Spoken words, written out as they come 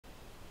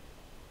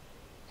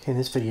In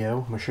this video,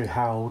 I'm going to show you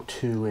how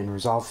to, in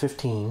Resolve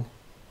 15,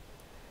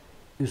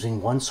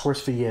 using one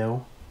source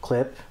video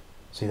clip,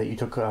 say that you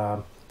took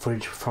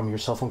footage from your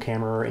cell phone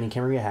camera or any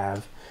camera you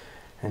have,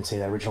 and say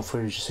that original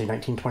footage is say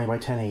 1920 by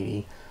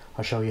 1080,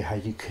 I'll show you how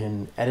you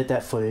can edit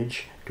that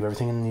footage, do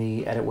everything in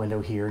the edit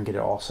window here and get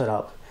it all set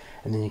up,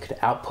 and then you could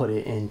output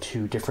it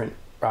into different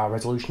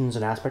resolutions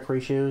and aspect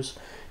ratios.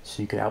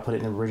 So you could output it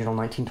in the original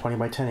 1920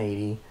 by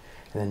 1080,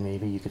 and then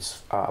maybe you could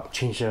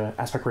change the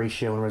aspect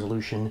ratio and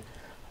resolution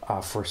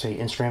for say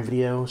Instagram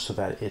video so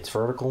that it's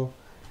vertical,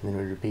 and then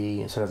it would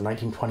be, instead of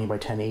 1920 by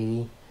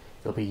 1080,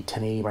 it'll be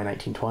 1080 by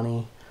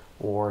 1920.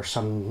 Or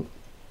some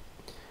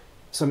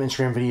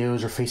Instagram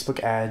videos or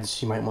Facebook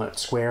ads you might want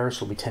square,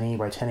 so it'll be 1080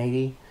 by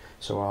 1080.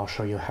 So I'll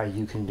show you how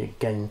you can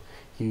again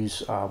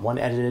use one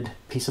edited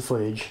piece of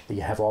footage that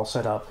you have all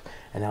set up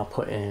and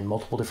output in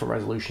multiple different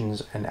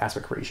resolutions and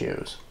aspect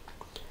ratios.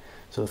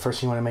 So the first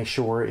thing you want to make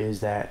sure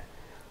is that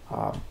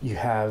you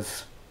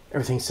have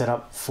everything set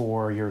up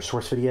for your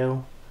source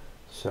video.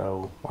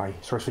 So my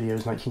source video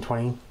is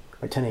 1920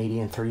 by 1080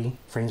 and 30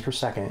 frames per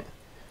second.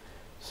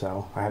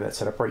 So I have that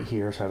set up right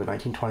here. So I have it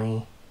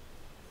 1920,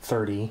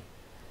 30.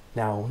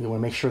 Now you want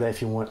to make sure that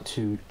if you want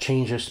to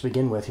change this to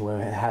begin with, you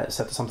want to have it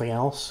set to something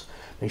else.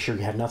 Make sure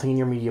you have nothing in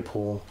your media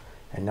pool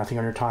and nothing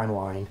on your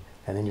timeline,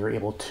 and then you're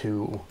able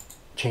to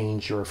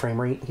change your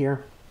frame rate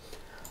here.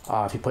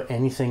 If you put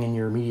anything in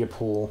your media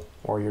pool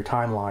or your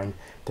timeline,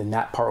 then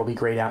that part will be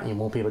grayed out and you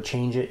won't be able to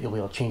change it. You'll be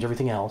able to change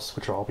everything else,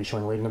 which I'll be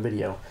showing later in the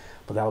video,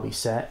 but that'll be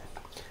set.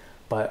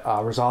 But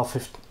Resolve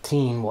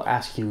 15 will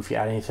ask you if you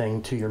add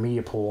anything to your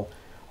media pool,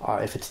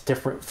 if it's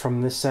different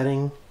from this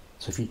setting.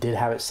 So if you did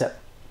have it set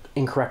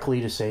incorrectly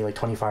to say like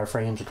 25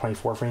 frames or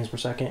 24 frames per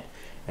second,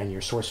 and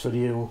your source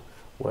video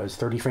was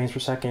 30 frames per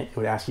second, it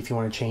would ask you if you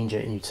want to change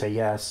it, and you'd say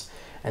yes,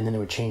 and then it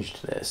would change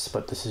to this.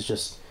 But this is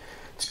just,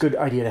 it's a good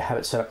idea to have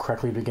it set up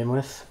correctly to begin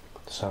with.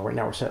 So right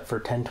now we're set for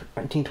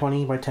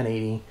 1920 by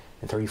 1080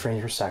 and 30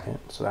 frames per second,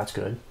 so that's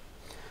good.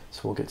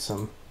 So we'll get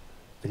some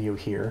video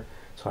here.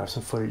 So I have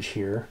some footage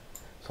here,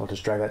 so I'll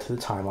just drag that to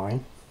the timeline.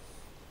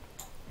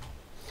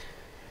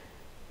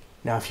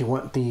 Now if you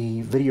want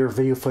the video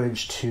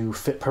footage to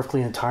fit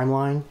perfectly in the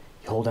timeline,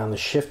 you hold down the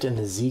Shift and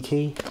the Z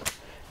key,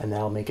 and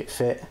that'll make it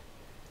fit.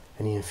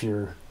 And if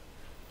you're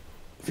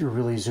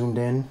really zoomed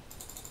in,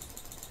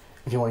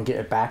 if you want to get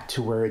it back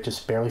to where it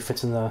just barely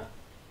fits in the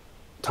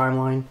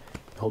timeline,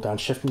 hold down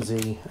Shift and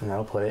Z, and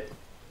that'll put it.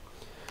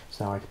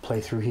 So now I can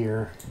play through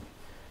here,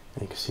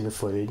 and you can see the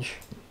footage.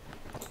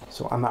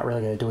 So I'm not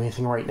really going to do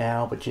anything right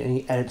now, but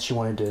any edits you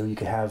want to do, you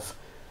could have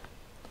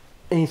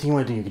anything you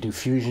want to do. You could do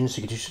fusion, so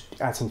you could just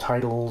add some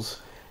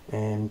titles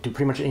and do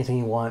pretty much anything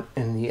you want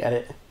in the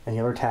edit and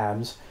the other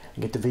tabs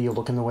and get the video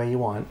looking the way you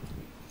want.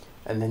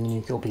 And then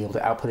you'll be able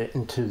to output it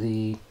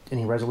into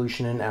any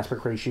resolution and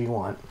aspect ratio you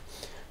want.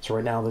 So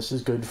right now this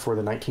is good for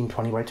the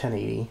 1920 by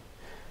 1080.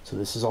 So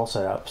this is all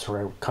set up. So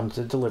I come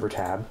to the Deliver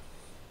tab.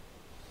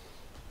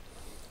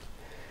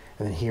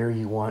 And then here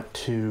you want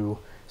to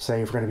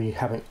say if we're going to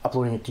be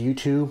uploading it to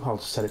YouTube, I'll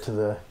set it to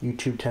the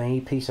YouTube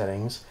 1080p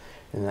settings,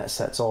 and that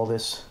sets all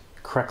this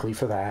correctly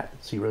for that.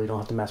 So you really don't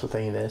have to mess with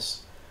any of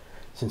this,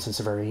 since it's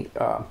a very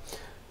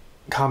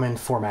common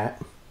format.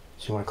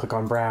 So you want to click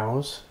on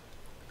Browse,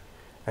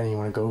 and you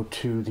want to go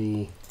to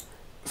the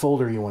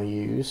folder you want to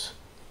use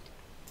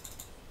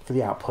for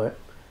the output.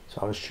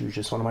 So I'll just choose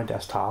just one on my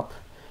desktop,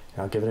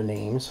 and I'll give it a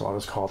name. So I'll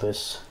just call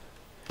this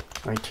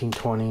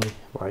 1920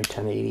 by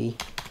 1080,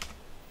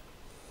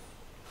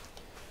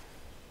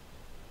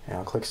 and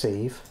I'll click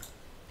Save.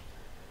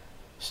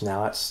 So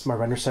now that's, my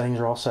render settings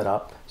are all set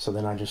up. So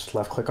then I just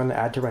left click on the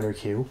Add to Render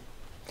queue,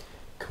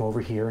 come over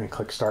here and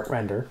click Start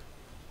Render.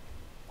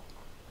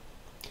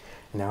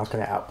 And now it's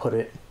going to output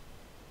it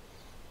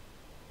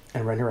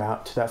and render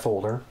out to that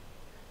folder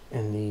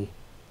in the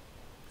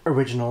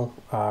original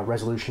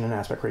resolution and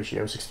aspect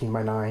ratio, 16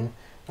 by 9,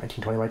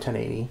 1920 by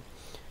 1080.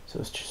 So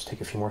let's just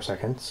take a few more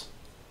seconds.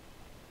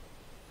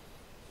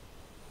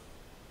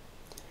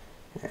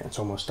 And it's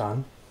almost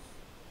done.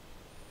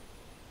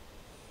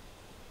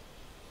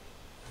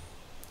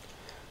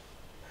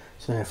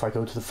 So then if I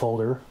go to the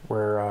folder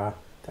where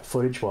that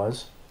footage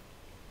was,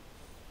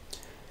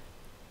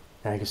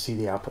 and I can see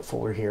the output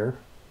folder here,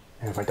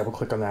 and if I double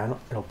click on that,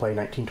 it'll play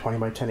 1920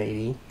 by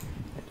 1080,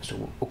 and just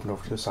open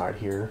over to the side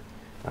here.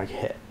 And I can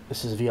hit,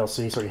 this is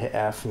VLC, so I can hit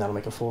F, and that'll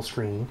make a full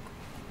screen.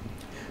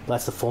 But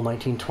that's the full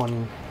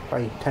 1920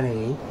 by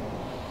 1080.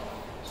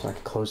 So I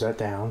can close that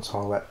down, so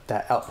I'll let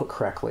that output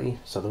correctly.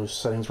 So those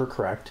settings were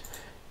correct.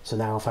 So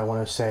now if I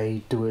want to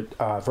say do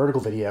a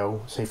vertical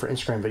video, say for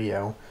Instagram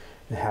video,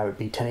 and have it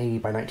be 1080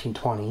 by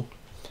 1920,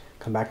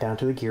 come back down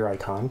to the gear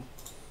icon,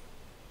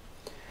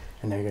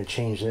 and now you're going to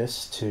change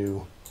this to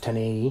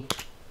 1080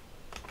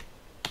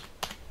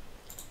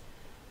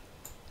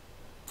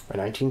 by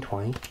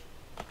 1920,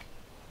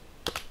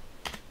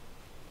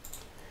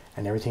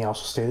 and everything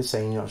else will stay the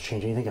same. You don't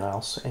change anything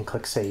else, and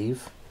click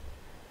Save,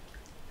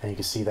 and you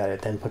can see that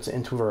it then puts it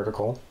into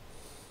vertical.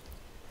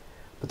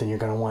 But then you're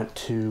going to want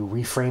to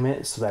reframe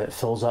it so that it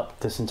fills up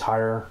this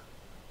entire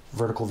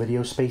vertical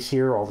video space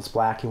here, all this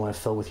black you want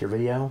to fill with your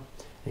video.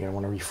 You're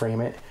going to want to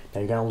reframe it.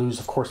 Now you're going to lose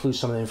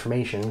some of the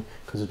information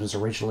because it was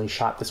originally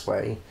shot this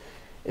way.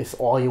 If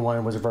all you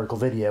wanted was a vertical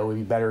video, it would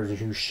be better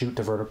to shoot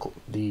the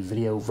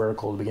video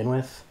vertical to begin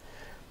with.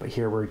 But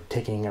here we're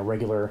taking a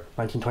regular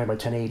 1920 by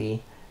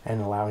 1080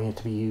 and allowing it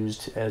to be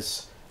used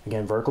as,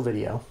 again, vertical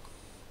video.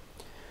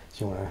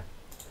 So you want to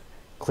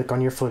click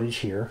on your footage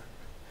here.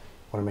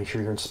 You want to make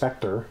sure your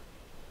inspector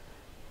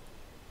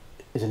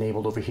is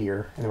enabled over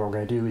here, and then what we're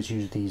going to do is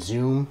use the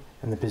zoom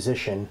and the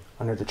position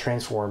under the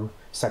transform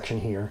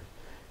section here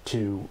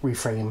to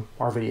reframe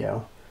our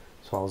video.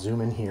 So I'll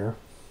zoom in here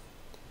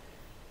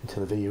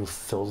until the video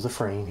fills the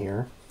frame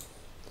here.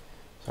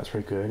 So that's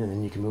pretty good, and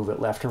then you can move it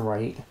left and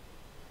right,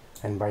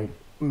 and by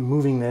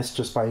moving this,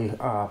 just by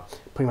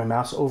putting my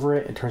mouse over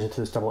it, it turns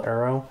into this double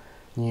arrow,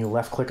 and you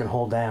left click and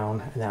hold down,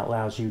 and that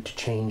allows you to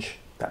change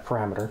that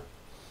parameter.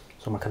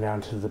 So I'm going to come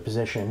down to the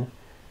position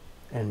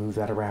and move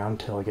that around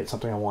until I get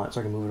something I want.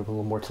 So I can move it a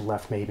little more to the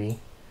left maybe.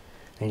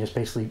 And you just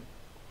basically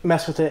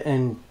mess with it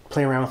and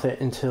play around with it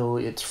until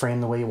it's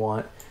framed the way you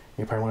want.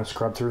 You probably want to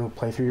scrub through and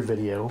play through your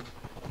video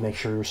to make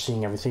sure you're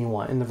seeing everything you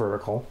want in the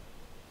vertical.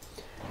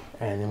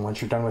 And then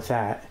once you're done with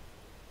that,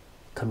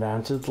 come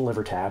down to the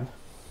Deliver tab.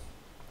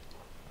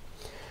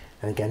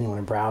 And again, you want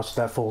to browse to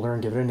that folder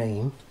and give it a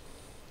name.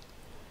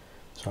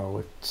 So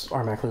it's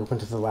automatically open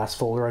to the last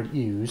folder I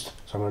used.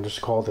 So I'm going to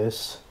just call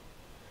this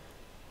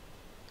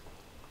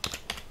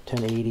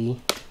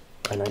 1080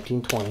 by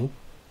 1920.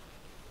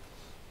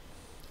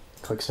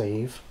 Click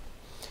Save.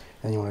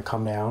 And you want to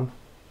come down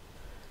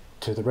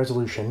to the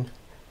resolution,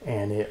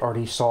 and it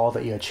already saw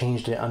that you had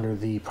changed it under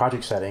the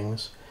project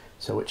settings,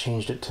 so it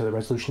changed it to the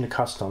resolution to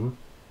custom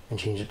and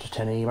changed it to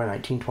 1080 by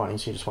 1920.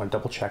 So you just want to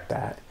double check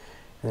that,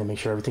 and then make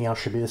sure everything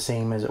else should be the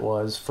same as it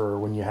was for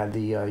when you had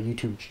the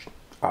YouTube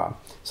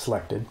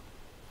selected.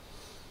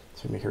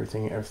 So make sure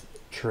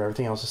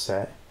everything else is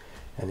set,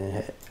 and then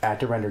hit Add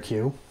to Render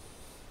Queue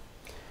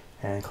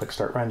and click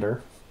Start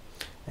Render,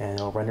 and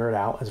it'll render it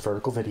out as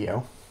vertical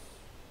video.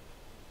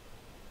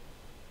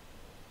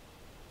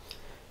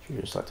 You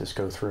just let this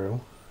go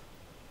through.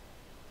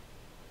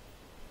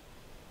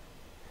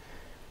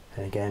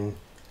 And again,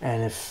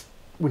 and if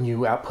when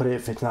you output it,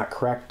 if it's not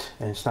correct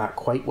and it's not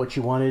quite what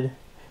you wanted,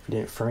 if you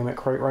didn't frame it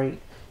quite right,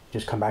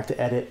 just come back to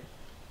Edit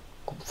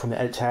from the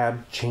Edit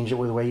tab, change it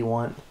the way you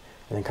want,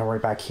 and then come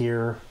right back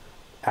here,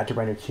 Add to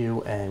Render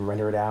Queue, and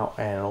render it out,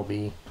 and it'll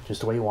be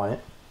just the way you want it.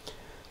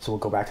 So we'll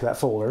go back to that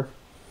folder.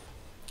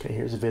 Okay,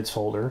 here's the vids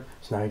folder.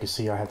 So now you can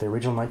see I have the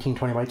original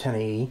 1920 by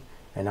 1080,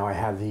 and now I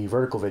have the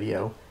vertical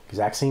video.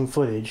 Exact same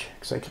footage,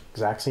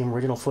 exact same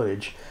original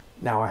footage.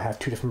 Now I have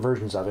two different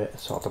versions of it.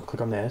 So I'll double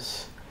click on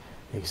this.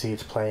 You can see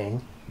it's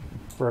playing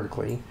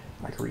vertically.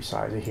 I can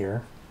resize it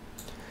here.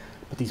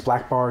 But these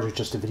black bars are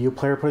just a video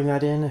player putting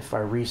that in. If I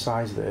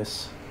resize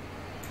this,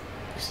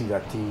 you see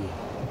that the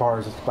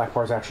black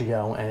bars actually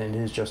go, and it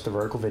is just a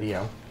vertical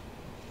video.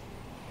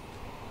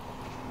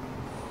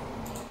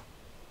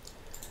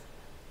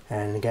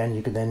 And again,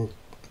 you could then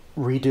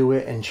redo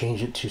it and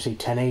change it to, say,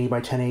 1080 by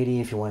 1080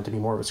 if you want it to be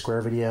more of a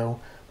square video.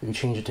 You can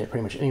change it to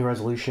pretty much any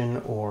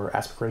resolution or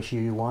aspect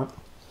ratio you want,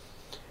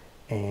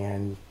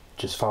 and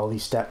just follow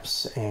these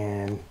steps,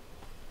 and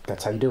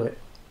that's how you do it.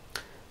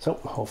 So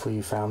hopefully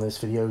you found this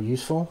video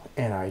useful,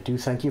 and I do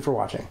thank you for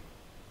watching.